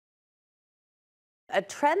a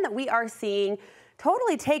trend that we are seeing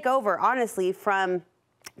totally take over, honestly, from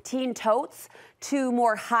teen totes to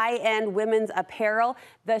more high-end women's apparel.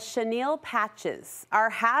 The chenille patches are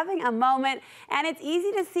having a moment, and it's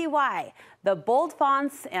easy to see why. The bold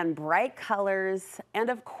fonts and bright colors, and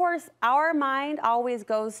of course, our mind always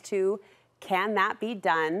goes to, can that be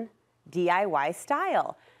done DIY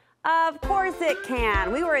style? Of course it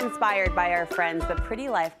can. We were inspired by our friends, the Pretty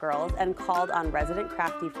Life Girls, and called on resident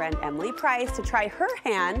crafty friend Emily Price to try her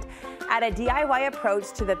hand at a DIY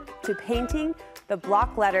approach to painting the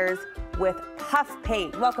block letters with puff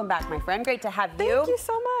paint. Welcome back, my friend. Great to have you. Thank you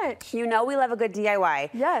so much. You know we love a good DIY.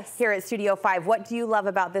 Yes. Here at Studio 5. What do you love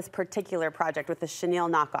about this particular project with the chenille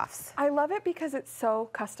knockoffs? I love it because it's so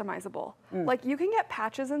customizable. Like, you can get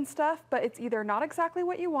patches and stuff, but it's either not exactly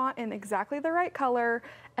what you want in exactly the right color,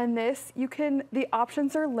 and this, the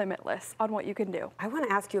options are limitless on what you can do. I want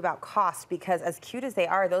to ask you about cost, because as cute as they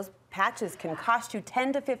are, those patches can cost you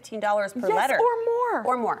 $10 to $15 per letter. Yes, or more.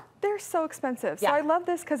 Or more. They're so expensive. Yeah. So I love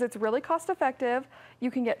this because it's really cost effective.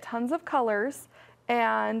 You can get tons of colors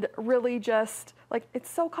and really just, like, it's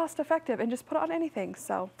so cost effective, and just put it on anything,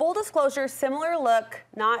 so. Full disclosure, similar look,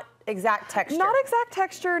 not exact texture. Not exact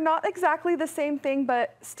texture, not exactly the same thing,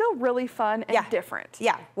 but still really fun and different.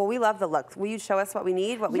 Yeah, well, we love the look. Will you show us what we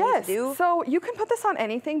need, what we need to do? So you can put this on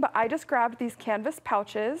anything, but I just grabbed these canvas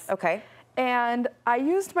pouches. Okay. And I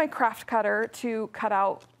used my craft cutter to cut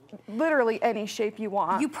out literally any shape you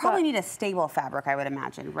want. You probably need a stable fabric, I would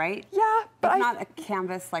imagine, right? Yeah, but it's not a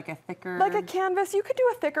canvas, like a thicker... Like a canvas, you could do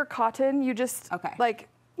a thicker cotton. You just, like,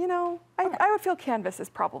 you know, I would feel canvas is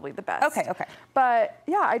probably the best. Okay, okay. But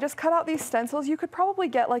yeah, I just cut out these stencils. You could probably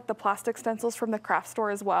get like the plastic stencils from the craft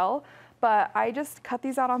store as well. But I just cut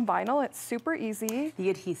these out on vinyl. It's super easy.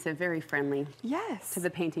 The adhesive, very friendly. Yes. To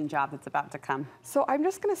the painting job that's about to come. So I'm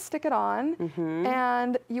just gonna stick it on,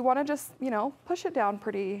 and you wanna just, you know, push it down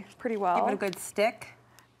pretty well. Give it a good stick.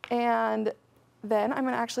 And then I'm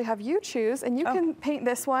gonna actually have you choose, and you can paint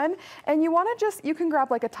this one. And you wanna you can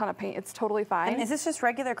grab like a ton of paint. It's totally fine. And is this just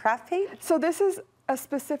regular craft paint? So this is a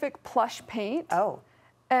specific plush paint. Oh.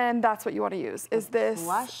 And that's what you wanna use, is this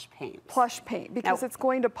plush paint. Plush paint, because it's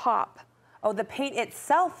going to pop. Oh, the paint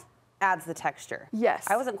itself adds the texture. Yes.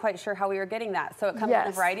 I wasn't quite sure how we were getting that. So it comes in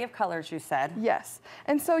a variety of colors, you said. Yes.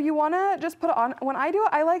 And so you wanna just put it on. When I do it,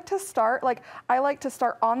 I like to start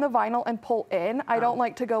on the vinyl and pull in. I don't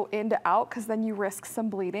like to go in to out, because then you risk some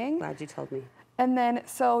bleeding. Glad you told me. And then,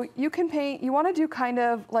 so you can paint, you wanna do kind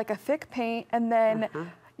of like a thick paint, and then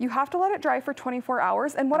you have to let it dry for 24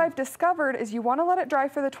 hours. And what I've discovered is you wanna let it dry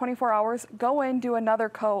for the 24 hours, go in, do another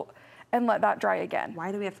coat, and let that dry again.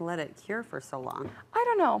 Why do we have to let it cure for so long? I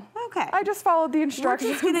don't know. Okay. I just followed the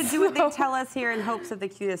instructions. We're just gonna do what they tell us here in hopes of the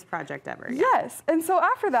cutest project ever. Yeah. Yes, and so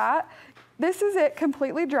after that, this is it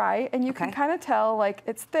completely dry, and you can kind of tell, like,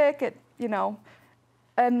 it's thick, you know,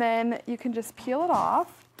 and then you can just peel it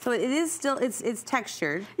off. So it is still, it's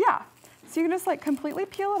textured. Yeah, so you can just like completely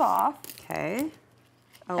peel it off. Okay.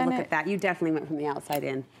 Oh, and look at that. You definitely went from the outside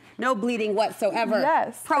in. No bleeding whatsoever.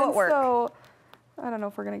 Yes. Pro at work. So, I don't know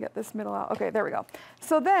if we're gonna get this middle out. Okay, there we go.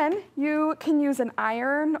 So then you can use an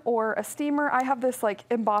iron or a steamer. I have this like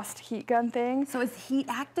embossed heat gun thing. So it's heat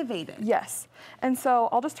activated? Yes. And so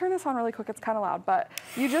I'll just turn this on really quick. It's kind of loud, but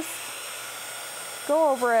you just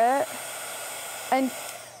go over it, and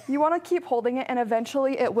you wanna keep holding it, and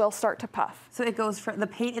eventually it will start to puff. So it goes from, the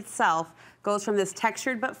paint itself goes from this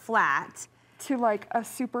textured but flat to like a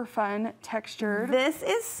super fun textured. This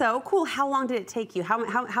is so cool. How long did it take you?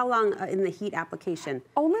 How long in the heat application?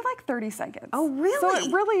 Only like 30 seconds. Oh, really? So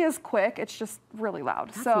it really is quick. It's just really loud.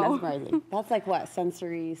 That's so mesmerizing. That's like what?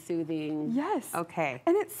 Sensory, soothing? Yes. Okay.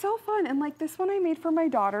 And it's so fun. And like this one I made for my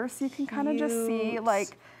daughter, so you can kind of just see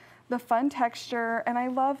like the fun texture. And I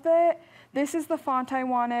love that this is the font I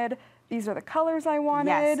wanted. These are the colors I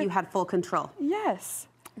wanted. Yes, you had full control. Yes.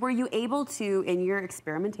 Were you able to, in your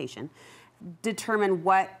experimentation, determine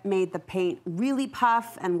what made the paint really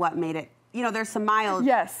puff and what made it, you know, there's some mild.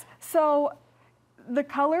 Yes, so the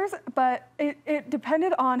colors, but it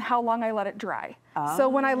depended on how long I let it dry. Oh. So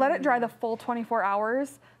when I let it dry the full 24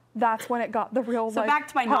 hours, that's when it got the real, so back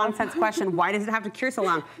to my nonsense question, why does it have to cure so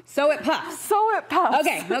long? So it puffs. So it puffs.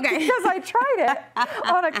 Okay. Because I tried it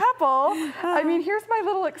on a couple. I mean, here's my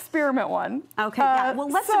little experiment one. Okay, yeah. Well,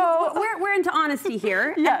 we're into honesty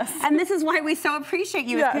here. Yes. And this is why we so appreciate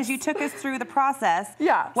you, because you took us through the process.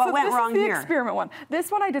 Yeah. What went wrong here? This is the experiment one.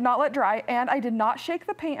 This one I did not let dry, and I did not shake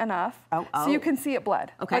the paint enough, so you can see it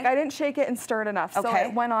bled. Okay. Like I didn't shake it and stir it enough, so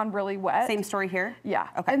it went on really wet. Same story here? Yeah.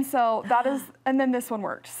 Okay. And so that is, and then this one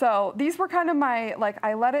worked. So these were kind of my, like,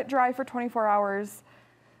 I let it dry for 24 hours,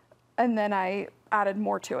 and then I added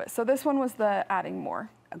more to it. So this one was the adding more.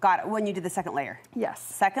 Got it. When you did the second layer. Yes.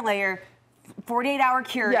 Second layer, 48-hour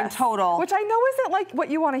cure in total. Which I know isn't like what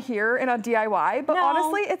you want to hear in a DIY, but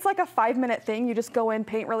honestly, it's like a 5-minute thing. You just go in,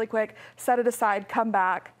 paint really quick, set it aside, come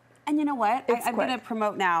back. And you know what? I'm going to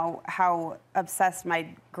promote now how obsessed my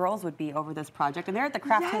girls would be over this project. And they're at the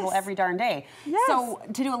craft table every darn day. Yes. So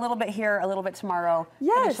to do a little bit here, a little bit tomorrow,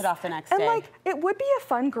 finish it off the next day. And like, it would be a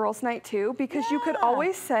fun girls' night too, because you could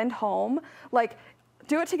always send home, like,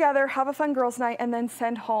 do it together, have a fun girls' night, and then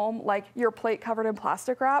send home like your plate covered in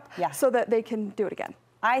plastic wrap so that they can do it again.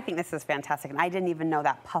 I think this is fantastic, and I didn't even know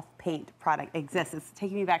that puff paint product exists. It's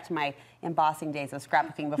taking me back to my embossing days of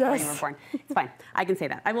scrapbooking before you were born. It's fine. I can say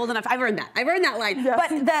that. I'm old enough. I've earned that. I've earned that line.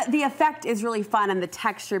 But the effect is really fun, and the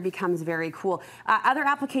texture becomes very cool. Other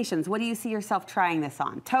applications, what do you see yourself trying this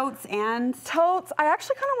on? Totes and? Totes. I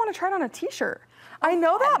actually kind of want to try it on a t-shirt. I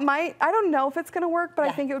know that might, I don't know if it's going to work, but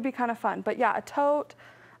I think it would be kind of fun. But yeah, a tote.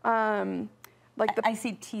 Like I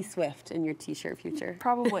see T Swift in your t-shirt future.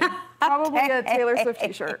 Probably. Probably a Taylor Swift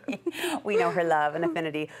t-shirt. We know her love and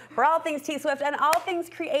affinity for all things T Swift and all things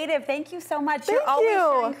creative. Thank you so much. You're always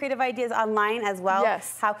sharing creative ideas online as well.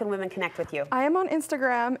 Yes. How can women connect with you? I am on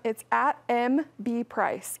Instagram. It's at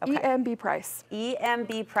mbprice. EMB Price.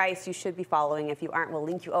 EMB Price. You should be following. If you aren't, we'll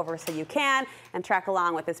link you over so you can and track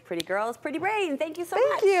along with this pretty girl's pretty brain. Thank you so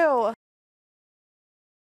much. Thank you.